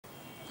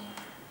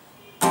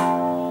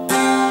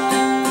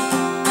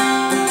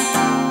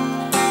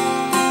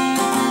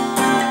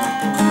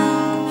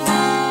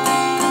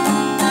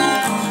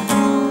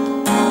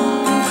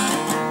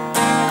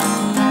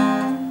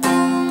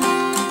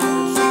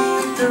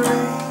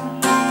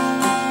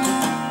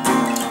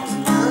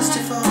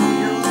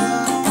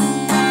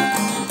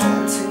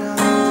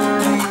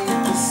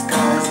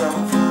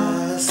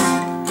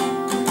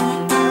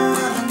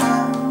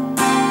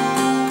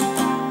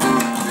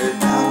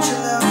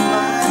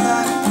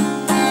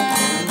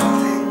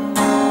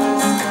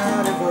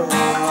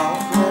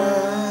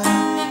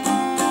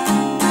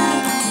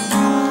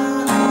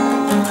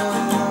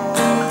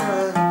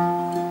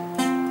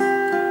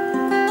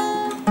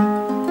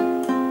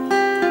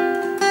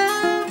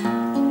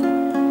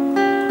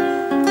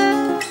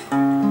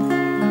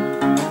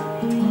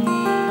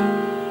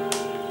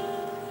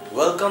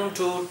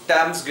to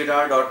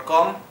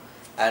tamsguitar.com,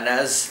 and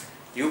as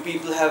you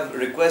people have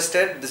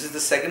requested, this is the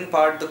second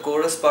part, the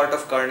chorus part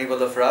of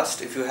Carnival of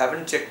Rust. If you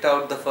haven't checked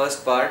out the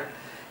first part,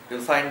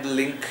 you'll find the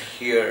link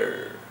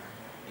here.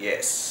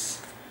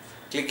 Yes,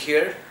 click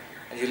here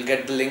and you'll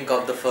get the link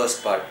of the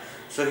first part.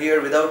 So here,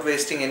 without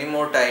wasting any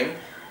more time,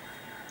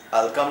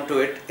 I'll come to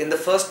it. In the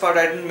first part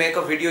I didn't make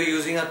a video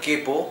using a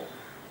capo,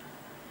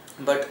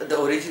 but the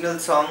original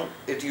song,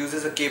 it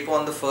uses a capo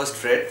on the first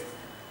fret.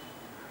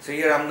 So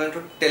here I'm going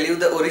to tell you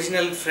the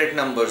original fret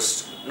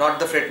numbers, not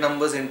the fret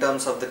numbers in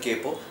terms of the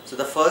capo. So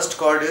the first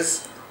chord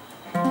is,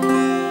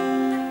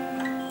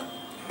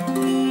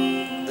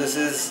 this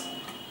is,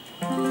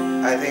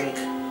 I think,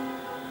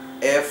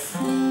 F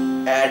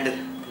add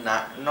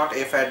 9, not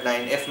F add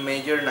 9, F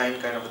major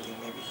 9 kind of a thing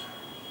maybe.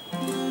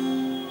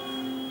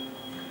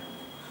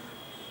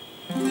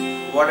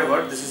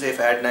 Whatever, this is F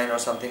add 9 or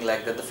something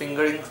like that. The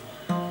fingerings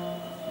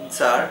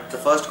are, the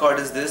first chord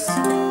is this.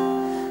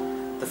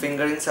 The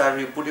fingerings are,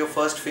 you put your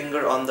first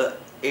finger on the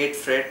 8th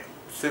fret,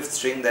 5th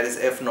string, that is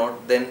F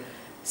note, then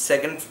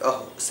second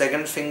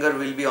finger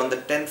will be on the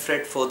 10th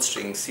fret, 4th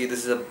string. See,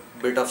 this is a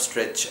bit of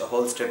stretch, a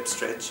whole step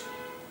stretch.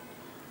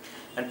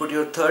 And put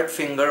your third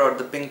finger or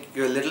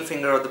your little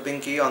finger or the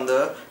pinky on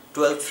the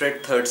 12th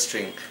fret, 3rd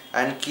string,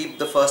 and keep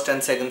the first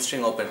and second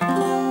string open.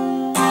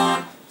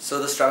 So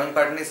the strumming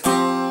pattern is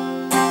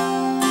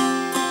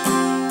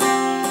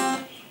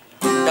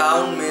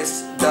down,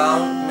 miss,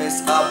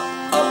 up,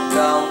 up,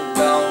 down,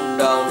 down,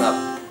 down,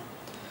 up,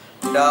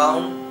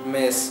 down,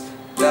 miss,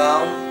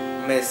 up,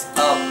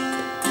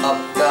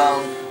 up,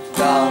 down,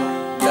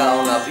 down,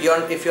 down, up.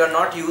 If you are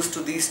not used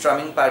to these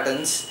strumming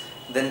patterns,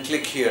 then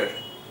click here.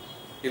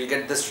 You'll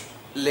get this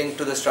link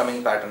to the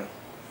strumming pattern.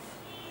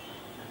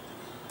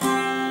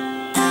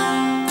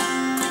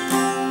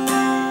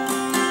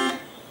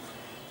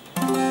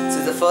 This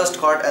is the first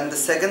chord, and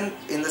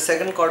in the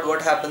second chord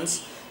what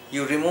happens?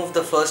 You remove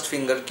the first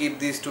finger, keep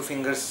these two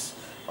fingers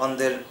on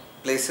their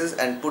places,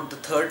 and put the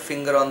third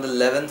finger on the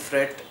 11th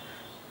fret,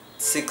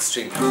 6th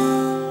string,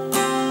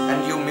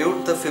 and you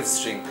mute the 5th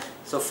string.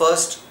 So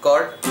first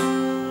chord,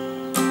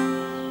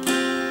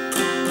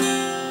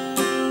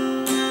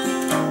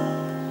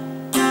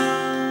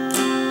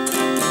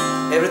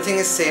 everything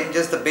is same,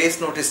 just the bass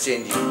note is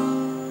changing.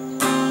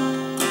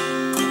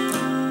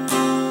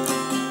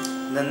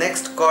 The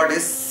next chord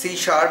is C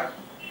sharp.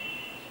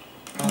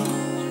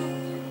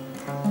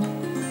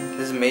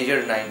 This is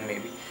major 9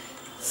 maybe.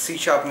 C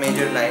sharp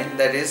major 9,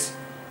 that is,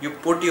 you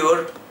put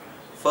your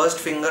first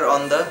finger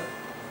on the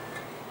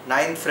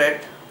 9th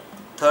fret,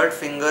 third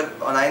finger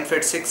on 9th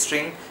fret 6th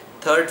string,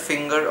 third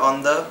finger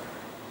on the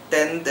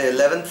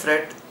 11th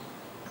fret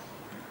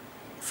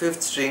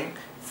 5th string,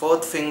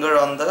 fourth finger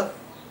on the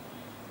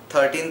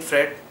 13th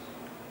fret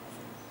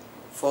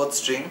 4th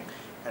string,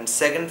 and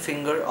second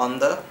finger on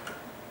the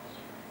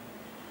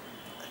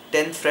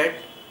 10th fret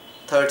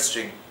 3rd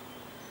string,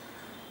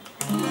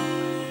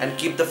 and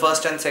keep the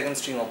first and second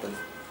string open.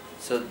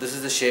 So this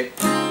is the shape.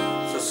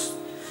 So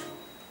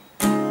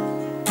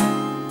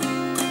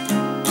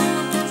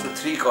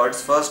 3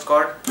 chords. First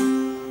chord,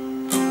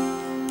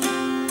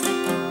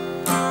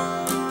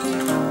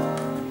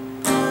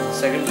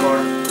 second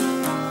chord,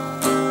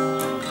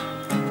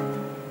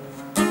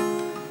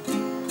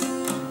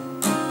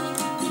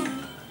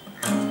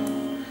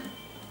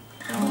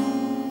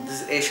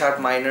 this is A sharp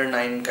minor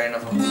 9 kind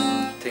of a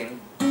thing.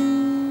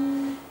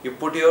 You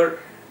put your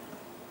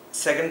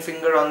second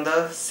finger on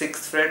the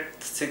 6th fret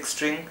 6th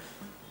string,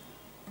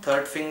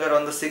 third finger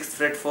on the 6th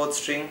fret 4th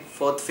string,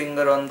 fourth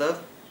finger on the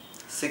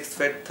 6th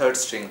fret 3rd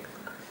string,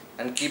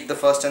 and keep the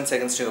first and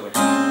second string open.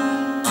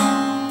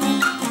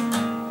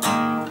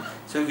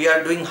 So we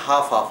are doing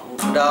half,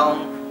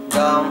 down,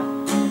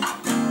 down.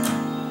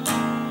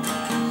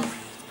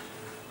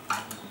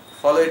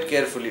 Follow it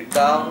carefully.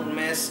 Down,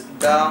 miss,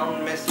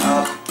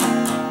 up,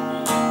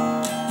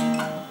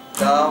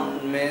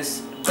 down,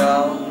 miss,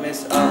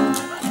 up.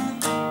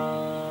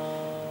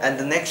 And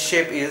the next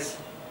shape is,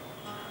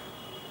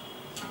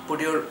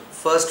 put your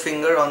first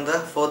finger on the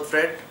 4th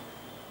fret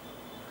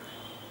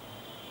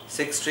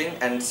 6th string,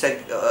 and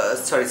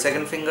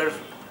second finger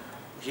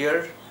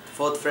here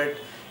 4th fret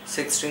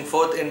 6th string,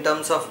 fourth in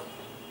terms of,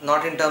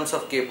 not in terms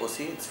of capo,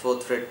 see, it's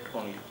 4th fret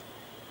only,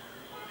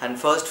 and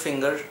first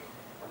finger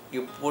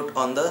you put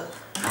on the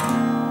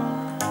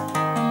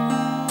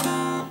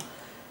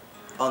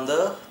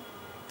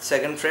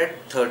 2nd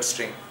fret 3rd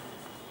string.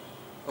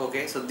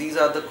 Okay, so these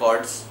are the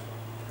chords.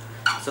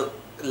 So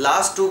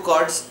last 2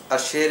 chords are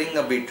sharing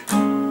a beat.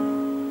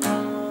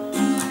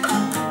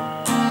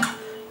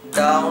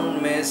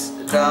 Down, miss,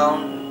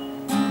 down.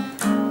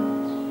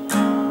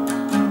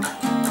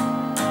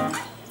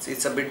 See,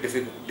 it's a bit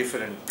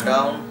different.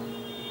 Down,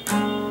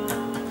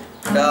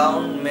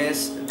 down,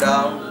 miss,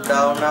 down,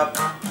 down, up.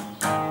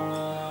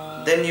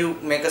 Then you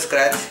make a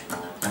scratch.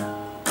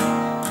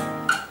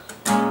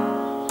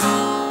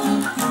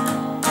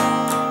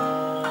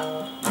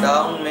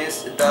 Down,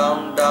 miss,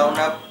 down, down,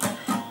 up.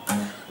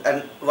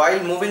 And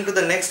while moving to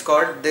the next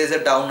chord, there is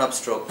a down up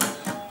stroke.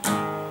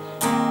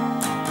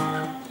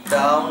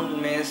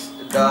 down, miss,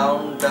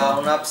 down,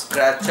 down, up,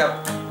 scratch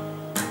up,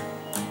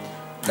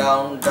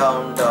 down,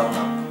 down, down,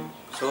 up.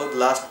 So the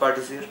last part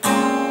is here.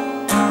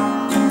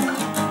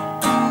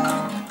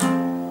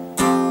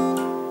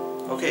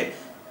 Okay,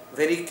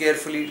 very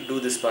carefully do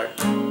this part.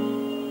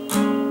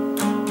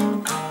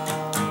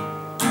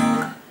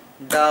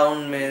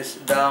 Down, miss,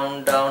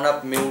 down, down,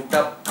 up, mute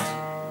up,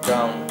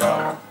 down,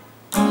 down, up.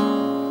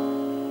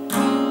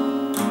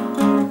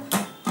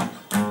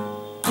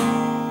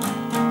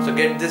 So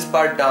get this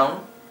part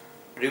down,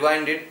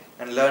 rewind it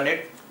and learn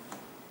it,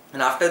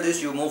 and after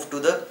this you move to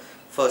the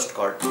first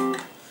chord.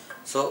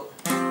 So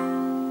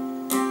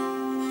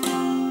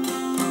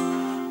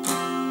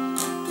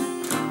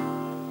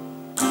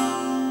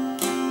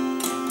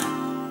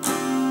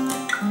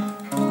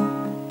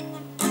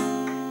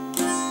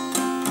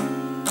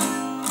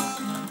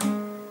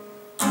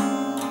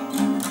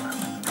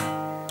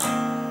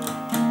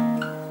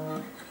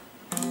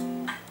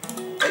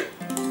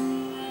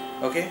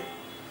okay,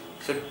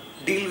 so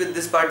deal with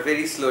this part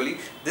very slowly.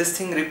 This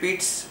thing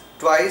repeats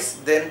twice,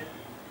 then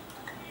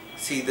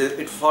see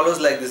it follows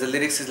like this. The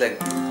lyrics is like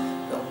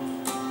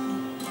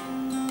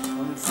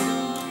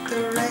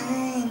the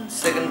rain,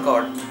 second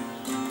chord,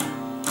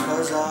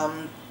 cause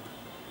I'm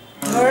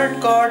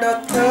third chord,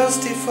 I'm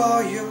thirsty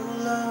for your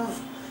love,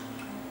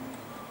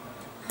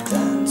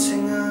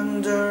 dancing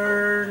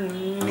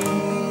underneath,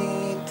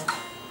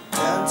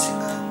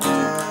 dancing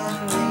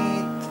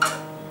underneath,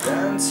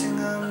 dancing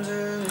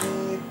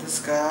underneath the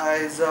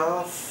skies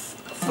of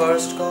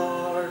first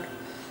chord.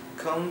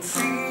 Come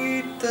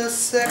feed the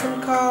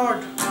second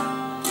chord,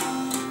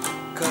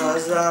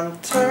 cause I'm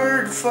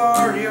third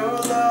for your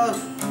love.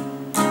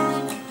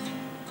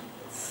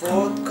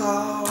 Fourth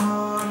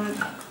chord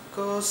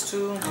goes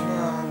to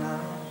na.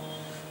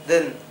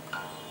 Then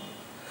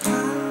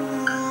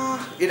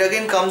it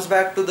again comes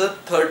back to the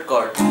third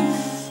chord.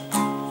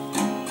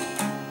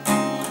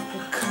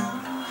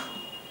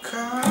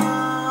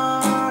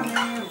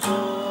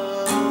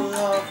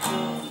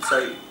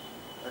 Sorry,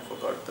 I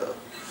forgot the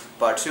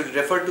parts. You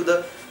refer to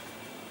the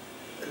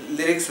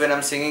lyrics when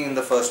I'm singing in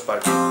the first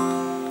part.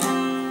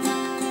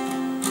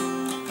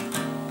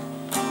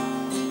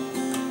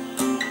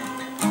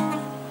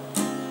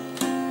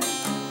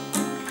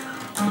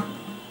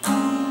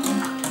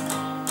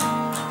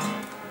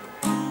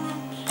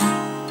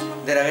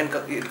 Then again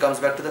it comes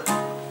back to the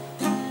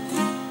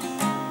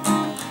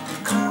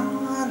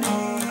Carnival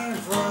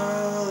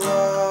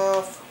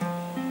of.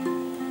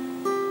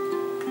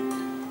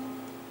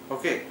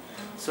 Okay,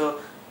 so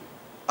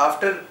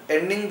after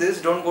ending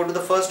this, don't go to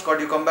the first chord,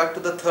 you come back to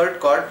the third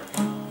chord,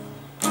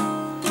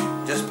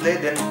 just play,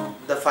 then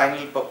the final,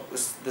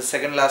 the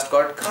second last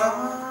chord,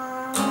 Carnival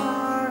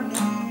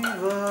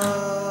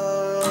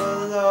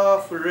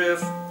of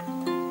riff.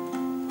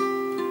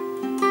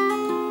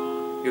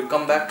 You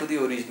come back to the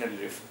original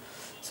riff.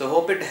 So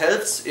hope it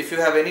helps. If you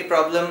have any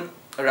problem,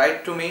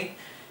 write to me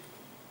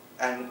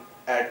and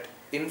at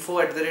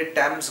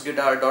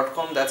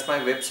info@tamsguitar.com. That's my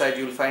website.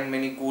 You'll find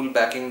many cool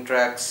backing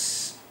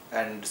tracks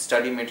and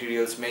study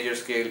materials, major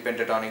scale,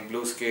 pentatonic,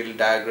 blues scale,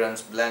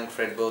 diagrams, blank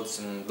fretboards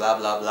and blah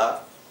blah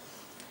blah.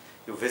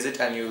 You visit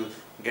and you'll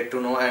get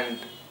to know, and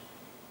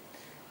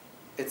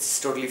it's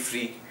totally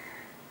free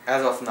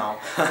as of now.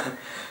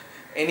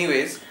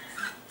 Anyways,